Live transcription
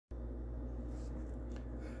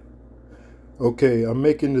Okay, I'm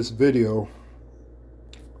making this video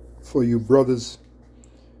for you brothers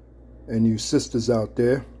and you sisters out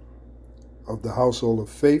there of the household of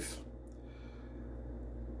faith.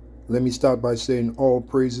 Let me start by saying all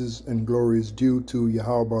praises and glory is due to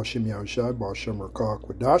Yahweh B'Shem Yahushai B'Shem Rakah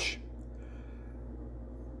Kwadash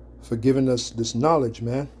for giving us this knowledge,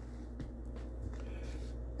 man.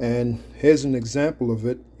 And here's an example of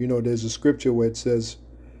it. You know, there's a scripture where it says,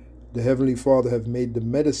 the Heavenly Father have made the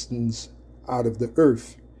medicines out of the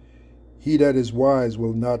earth. He that is wise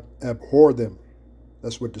will not abhor them.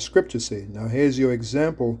 That's what the scriptures say. Now here's your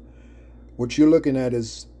example. What you're looking at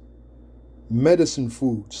is medicine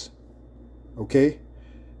foods. Okay?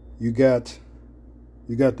 You got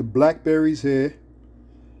the blackberries here.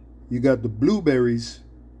 You got the blueberries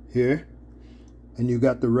here. And you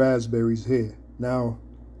got the raspberries here. Now,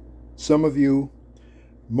 some of you,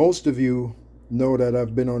 most of you know that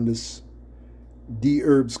I've been on this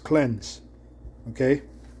D-herbs cleanse. Okay?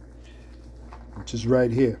 Which is right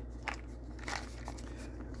here.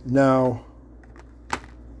 Now,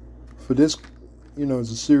 for this, you know, it's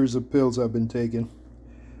a series of pills I've been taking.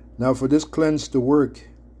 Now, for this cleanse to work,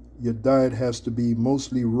 your diet has to be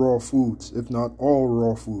mostly raw foods, if not all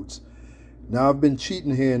raw foods. Now, I've been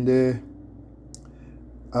cheating here and there.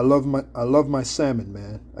 I love my salmon,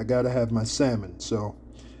 man. I gotta have my salmon. So,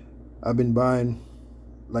 I've been buying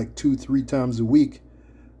like 2-3 times a week.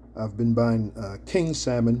 I've been buying king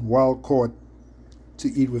salmon, wild caught, to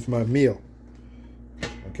eat with my meal.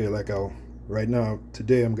 Okay, like right now,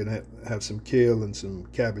 today I'm gonna have some kale and some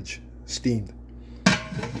cabbage steamed.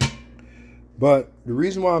 But the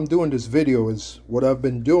reason why I'm doing this video is what I've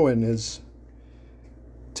been doing is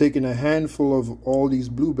taking a handful of all these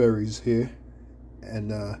blueberries here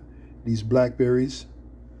and these blackberries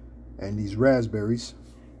and these raspberries.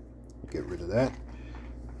 Get rid of that.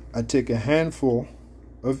 I take a handful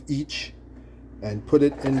of each and put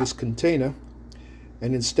it in this container,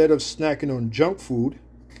 and instead of snacking on junk food,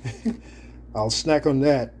 I'll snack on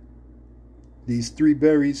these 3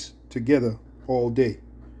 berries together all day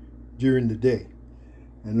during the day.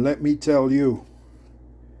 And let me tell you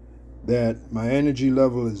that my energy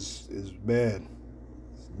level is bad.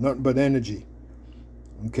 It's nothing but energy.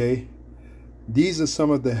 Okay? These are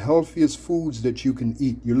some of the healthiest foods that you can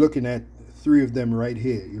eat. You're looking at 3 of them right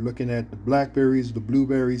here. You're looking at the blackberries, the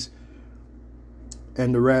blueberries,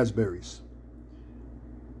 and the raspberries.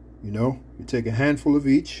 You know, you take a handful of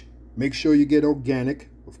each. Make sure you get organic.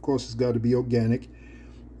 Of course, it's got to be organic.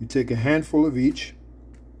 You take a handful of each.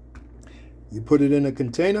 You put it in a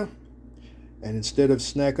container. And instead of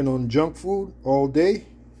snacking on junk food all day,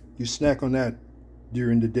 you snack on that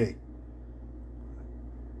during the day.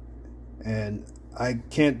 And I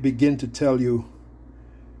can't begin to tell you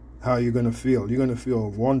how you're going to feel. You're going to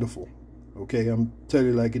feel wonderful. Okay, I'm telling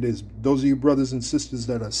you like it is. Those of you brothers and sisters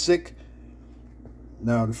that are sick,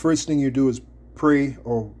 now the first thing you do is pray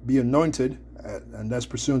or be anointed, and that's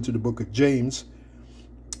pursuant to the book of James.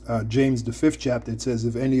 James, the 5th chapter, it says,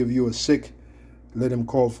 if any of you are sick, let him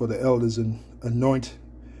call for the elders and anoint,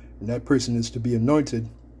 and that person is to be anointed.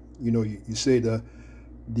 You know, you say the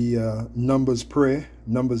Numbers prayer,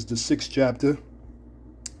 Numbers the 6th chapter.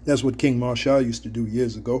 That's what King Marshall used to do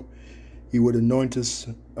years ago. He would anoint us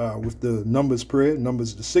with the Numbers prayer,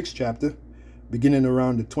 Numbers the 6th chapter, beginning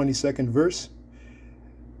around the 22nd verse.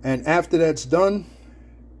 And after that's done,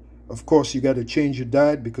 of course, you got to change your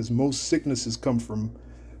diet, because most sicknesses come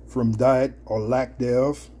from diet or lack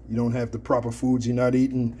thereof. You don't have the proper foods. You're not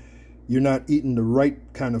eating the right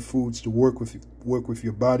kind of foods to work with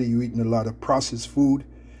your body. You're eating a lot of processed food,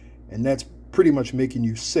 and that's pretty much making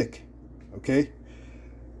you sick. Okay?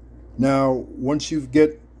 Now, once you've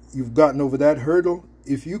gotten over that hurdle,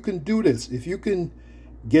 if you can do this, if you can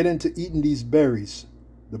get into eating these berries,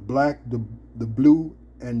 the black, the blue,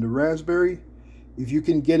 and the raspberry, if you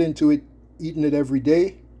can get into it, eating it every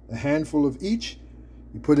day, a handful of each,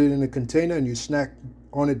 you put it in a container and you snack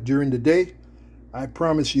on it during the day, I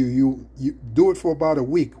promise you, you do it for about a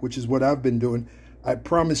week, which is what I've been doing. I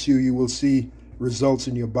promise you, you will see results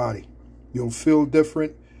in your body. You'll feel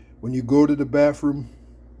different. When you go to the bathroom,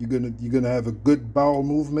 you're gonna have a good bowel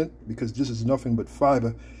movement, because this is nothing but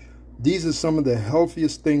fiber. These are some of the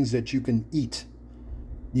healthiest things that you can eat,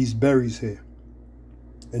 these berries here.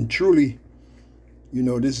 And truly, you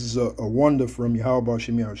know, this is a wonder from Yahweh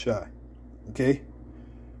B'Shem Yahushai. Okay?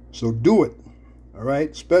 So do it. All right?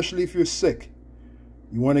 Especially if you're sick.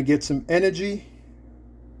 You want to get some energy,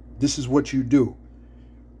 this is what you do.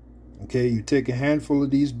 Okay? You take a handful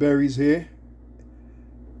of these berries here.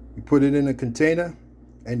 You put it in a container,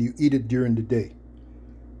 and you eat it during the day.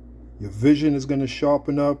 Your vision is going to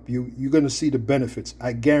sharpen up. You're going to see the benefits.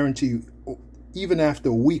 I guarantee you, even after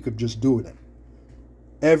a week of just doing it.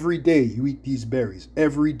 Every day you eat these berries.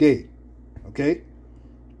 Every day. Okay?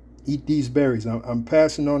 Eat these berries. I'm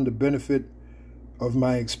passing on the benefit of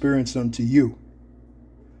my experience unto you.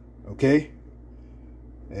 Okay?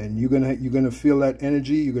 And you're gonna feel that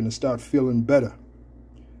energy. You're gonna start feeling better.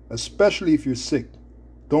 Especially if you're sick.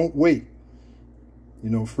 Don't wait.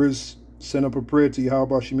 First send up a prayer to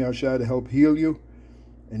Yahweh Shemi Ashai to help heal you.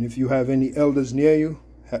 And if you have any elders near you,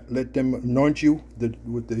 let them anoint you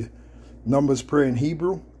with the Numbers prayer in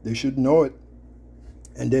Hebrew. They should know it.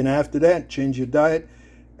 And then after that, change your diet.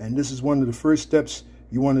 And this is one of the first steps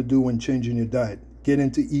you want to do when changing your diet. Get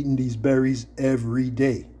into eating these berries every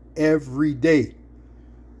day. Every day.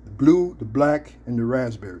 The blue, the black, and the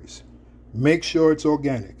raspberries. Make sure it's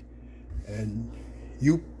organic. And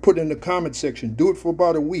you put in the comment section. Do it for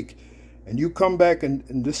about a week. And you come back and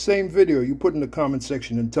in this same video, you put in the comment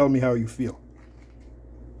section and tell me how you feel.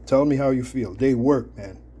 Tell me how you feel. They work,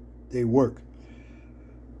 man. They work.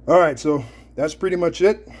 All right, so that's pretty much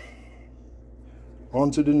it.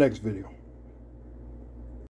 On to the next video.